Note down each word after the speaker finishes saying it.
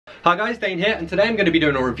Hi guys, Dane here, and today I'm going to be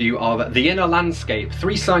doing a review of The Inner Landscape,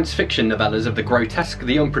 3 science fiction novellas of the grotesque,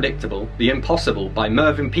 the unpredictable, the impossible by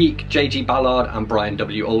Mervyn Peake, J.G. Ballard and Brian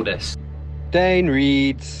W. Aldiss. Dane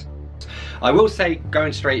reads. I will say,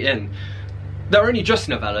 going straight in, they're only just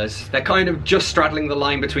novellas. They're kind of just straddling the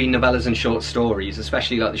line between novellas and short stories,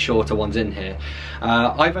 especially like the shorter ones in here.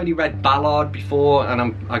 I've only read Ballard before,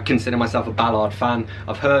 and I consider myself a Ballard fan.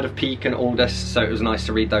 I've heard of Peake and Aldiss, so it was nice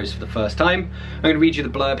to read those for the first time. I'm going to read you the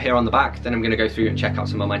blurb here on the back, then I'm going to go through and check out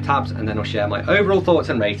some of my tabs, and then I'll share my overall thoughts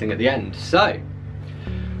and rating at the end. So,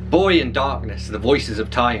 Boy and Darkness, the voices of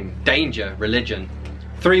time, danger, religion.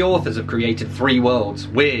 3 authors have created 3 worlds,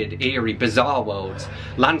 weird, eerie, bizarre worlds,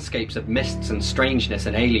 landscapes of mists and strangeness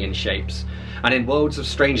and alien shapes. And in worlds of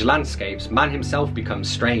strange landscapes, man himself becomes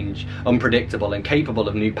strange, unpredictable and capable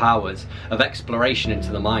of new powers, of exploration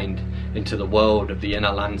into the mind, into the world of the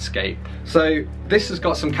inner landscape. So this has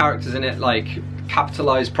got some characters in it like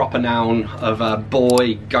capitalised proper noun of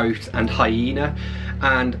boy, goat and hyena.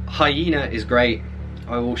 And hyena is great.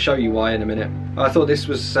 I will show you why in a minute. I thought this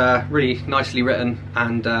was really nicely written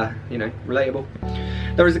and, you know, relatable.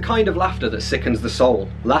 There is a kind of laughter that sickens the soul.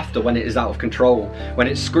 Laughter when it is out of control. When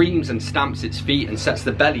it screams and stamps its feet and sets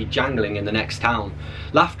the belly jangling in the next town.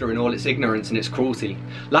 Laughter in all its ignorance and its cruelty.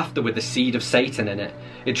 Laughter with the seed of Satan in it.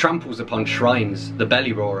 It tramples upon shrines, the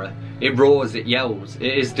belly roarer. It roars, it yells,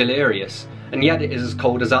 it is delirious. And yet it is as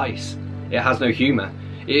cold as ice. It has no humour.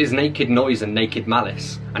 It is naked noise and naked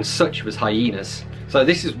malice. And such was hyenas. So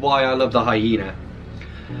this is why I love the hyena.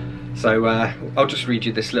 So I'll just read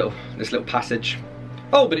you this little passage.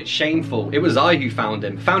 Oh, but it's shameful. It was I who found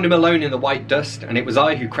him alone in the white dust, and it was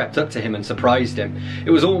I who crept up to him and surprised him. It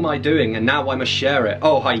was all my doing, and now I must share it.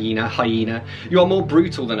 Oh, hyena, hyena, you are more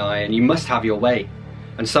brutal than I, and you must have your way.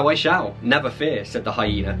 And so I shall, never fear, said the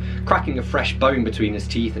hyena, cracking a fresh bone between his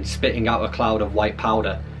teeth and spitting out a cloud of white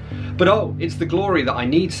powder. But oh, it's the glory that I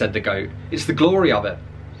need, said the goat. It's the glory of it.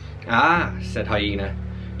 Ah, said hyena,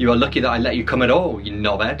 you are lucky that I let you come at all, you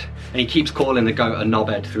knobhead. And he keeps calling the goat a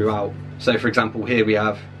knobhead throughout. So for example, here we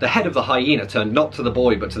have the head of the hyena turned not to the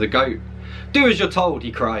boy but to the goat. Do as you're told,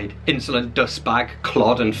 he cried, insolent dustbag,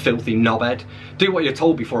 clod and filthy knobhead. Do what you're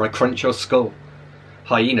told before I crunch your skull.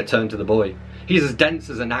 Hyena turned to the boy. He's as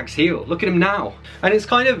dense as a nag's heel, look at him now. And it's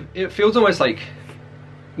kind of, it feels almost like,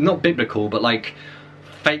 not biblical, but like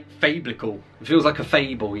fablical. It feels like a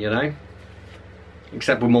fable, you know?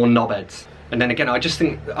 Except with more knobheads. And then again, I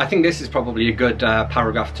think this is probably a good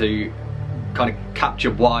paragraph to kind of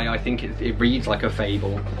capture why I think it reads like a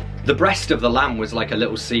fable. The breast of the lamb was like a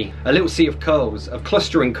little sea of curls, of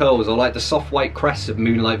clustering curls, or like the soft white crests of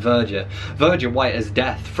moonlight verdure, verdure white as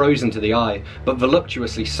death, frozen to the eye, but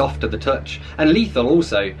voluptuously soft to the touch, and lethal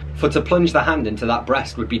also, for to plunge the hand into that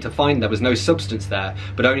breast would be to find there was no substance there,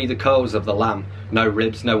 but only the curls of the lamb, no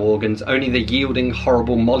ribs, no organs, only the yielding,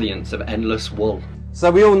 horrible mollience of endless wool. So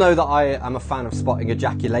we all know that I am a fan of spotting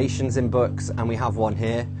ejaculations in books, and we have one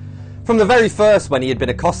here. From the very first, when he had been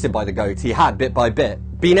accosted by the goat, he had, bit by bit,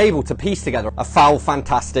 been able to piece together a foul,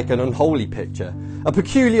 fantastic and unholy picture. A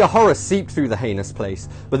peculiar horror seeped through the heinous place,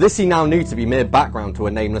 but this he now knew to be mere background to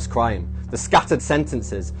a nameless crime. The scattered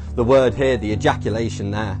sentences, the word here, the ejaculation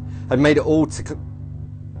there, had made it all too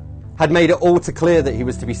clear that he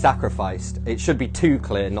was to be sacrificed. It should be too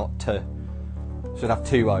clear, not to. Should have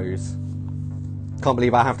 2 O's. Can't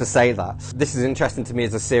believe I have to say that. This is interesting to me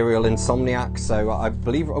as a serial insomniac, so I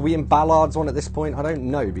believe, are we in Ballard's one at this point? I don't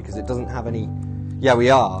know, because it doesn't have any... Yeah,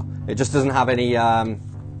 we are. It just doesn't have any,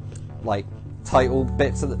 like, title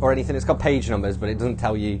bits or anything. It's got page numbers, but it doesn't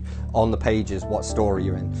tell you on the pages what story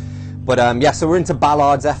you're in. But, yeah, so we're into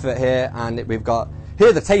Ballard's effort here, and we've got...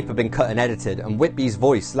 Here the tape had been cut and edited, and Whitby's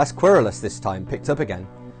voice, less querulous this time, picked up again.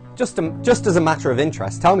 Just as a matter of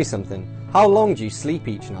interest, tell me something. How long do you sleep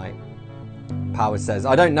each night? Powers says,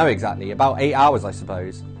 I don't know exactly, about 8 hours I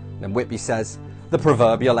suppose. Then Whitby says, the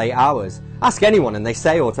proverbial 8 hours. Ask anyone and they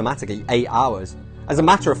say automatically 8 hours. As a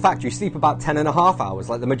matter of fact, you sleep about 10.5 hours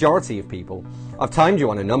like the majority of people. I've timed you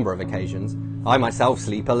on a number of occasions. I myself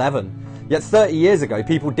sleep 11. Yet 30 years ago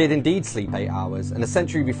people did indeed sleep 8 hours, and a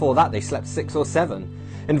century before that they slept 6 or 7.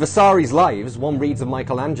 In Vasari's Lives, one reads of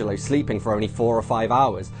Michelangelo sleeping for only 4 or 5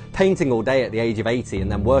 hours, painting all day at the age of 80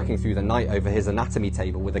 and then working through the night over his anatomy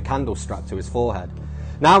table with a candle strapped to his forehead.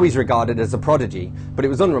 Now he's regarded as a prodigy, but it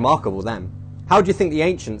was unremarkable then. How do you think the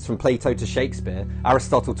ancients, from Plato to Shakespeare,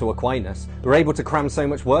 Aristotle to Aquinas, were able to cram so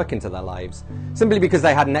much work into their lives? Simply because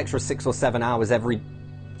they had an extra 6 or 7 hours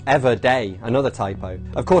ever day, another typo.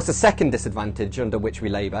 Of course, the second disadvantage under which we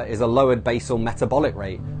labour is a lowered basal metabolic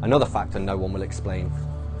rate, another factor no one will explain.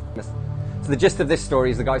 So the gist of this story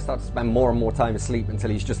is the guy starts to spend more and more time asleep until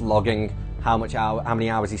he's just logging how many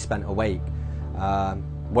hours he spent awake.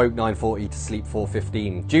 Woke 9:40 to sleep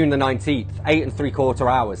 4:15. June the 19th, 8 3/4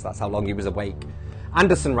 hours, that's how long he was awake.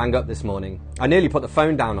 Anderson rang up this morning. I nearly put the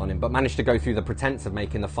phone down on him, but managed to go through the pretense of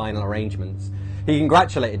making the final arrangements. He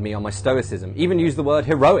congratulated me on my stoicism, even used the word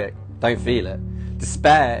heroic. Don't feel it.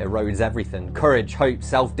 Despair erodes everything. Courage, hope,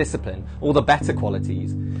 self-discipline, all the better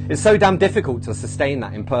qualities. It's so damn difficult to sustain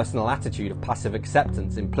that impersonal attitude of passive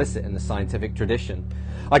acceptance implicit in the scientific tradition.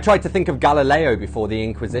 I tried to think of Galileo before the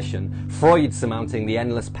Inquisition, Freud surmounting the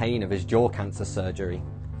endless pain of his jaw cancer surgery.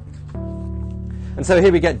 And so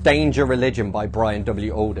here we get Danger Religion by Brian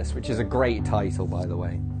W. Aldiss, which is a great title, by the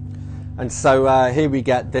way. And so here we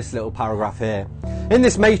get this little paragraph here. In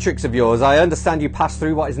this matrix of yours, I understand you passed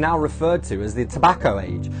through what is now referred to as the tobacco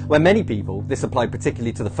age, where many people, this applied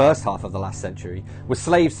particularly to the first half of the last century, were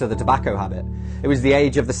slaves to the tobacco habit. It was the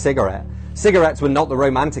age of the cigarette. Cigarettes were not the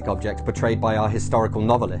romantic objects portrayed by our historical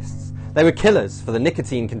novelists. They were killers, for the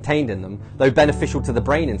nicotine contained in them, though beneficial to the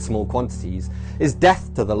brain in small quantities, is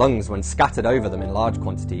death to the lungs when scattered over them in large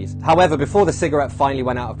quantities. However, before the cigarette finally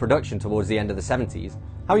went out of production towards the end of the 70s,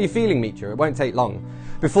 how are you feeling, Mitra? It won't take long.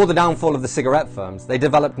 Before the downfall of the cigarette firms, they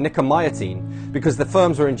developed nicomyetine. Because the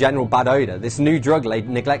firms were in general bad odour, this new drug lay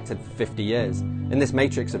neglected for 50 years. In this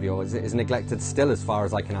matrix of yours, it is neglected still as far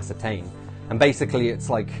as I can ascertain. And basically it's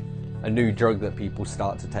like a new drug that people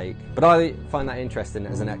start to take. But I find that interesting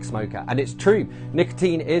as an ex-smoker. And it's true,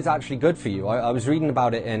 nicotine is actually good for you. I was reading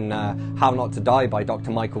about it in How Not to Die by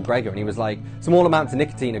Dr. Michael Greger, and he was like, small amounts of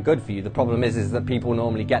nicotine are good for you. The problem is that people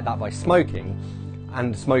normally get that by smoking,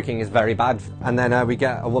 and smoking is very bad. And then we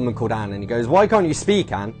get a woman called Anne, and he goes, why can't you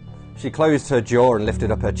speak, Anne? She closed her jaw and lifted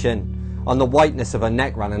up her chin. On the whiteness of her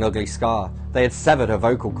neck ran an ugly scar. They had severed her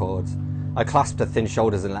vocal cords. I clasped her thin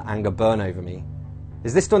shoulders and let anger burn over me.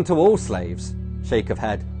 Is this done to all slaves? Shake of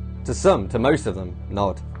head. To some, to most of them.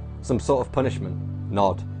 Nod. Some sort of punishment.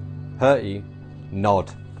 Nod. Hurt you?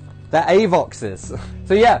 Nod. They're Avoxes.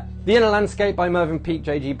 So yeah, The Inner Landscape by Mervyn Peake,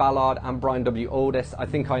 J.G. Ballard and Brian W. Aldiss. I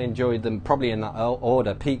think I enjoyed them probably in that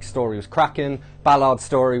order. Peake's story was cracking, Ballard's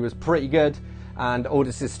story was pretty good, and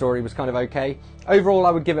Aldiss's story was kind of okay. Overall,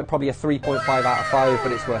 I would give it probably a 3.5 out of 5,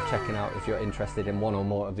 but it's worth checking out if you're interested in one or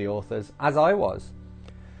more of the authors, as I was.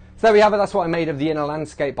 So there we have it, that's what I made of The Inner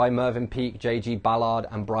Landscape by Mervyn Peake, J.G. Ballard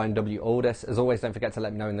and Brian W. Aldiss. As always, don't forget to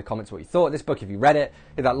let me know in the comments what you thought of this book if you read it.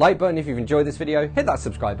 Hit that like button if you've enjoyed this video, hit that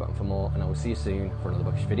subscribe button for more, and I will see you soon for another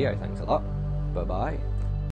bookish video. Thanks a lot. Bye-bye.